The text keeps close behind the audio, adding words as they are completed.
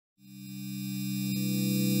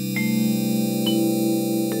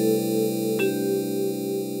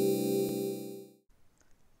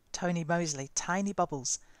Toni Mosley, Tiny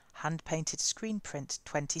Bubbles, hand-painted screenprint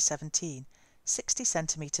 2017, 60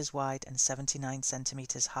 centimetres wide and 79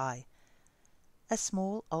 centimetres high. A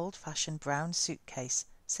small, old-fashioned brown suitcase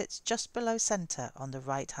sits just below centre on the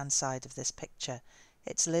right-hand side of this picture.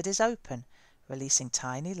 Its lid is open, releasing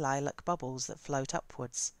tiny lilac bubbles that float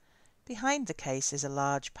upwards. Behind the case is a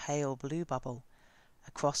large pale blue bubble.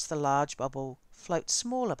 Across the large bubble float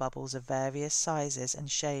smaller bubbles of various sizes and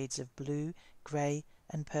shades of blue, grey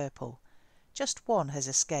and purple. Just one has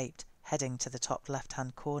escaped, heading to the top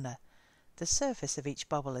left-hand corner. The surface of each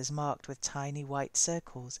bubble is marked with tiny white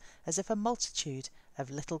circles, as if a multitude of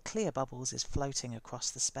little clear bubbles is floating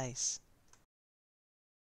across the space.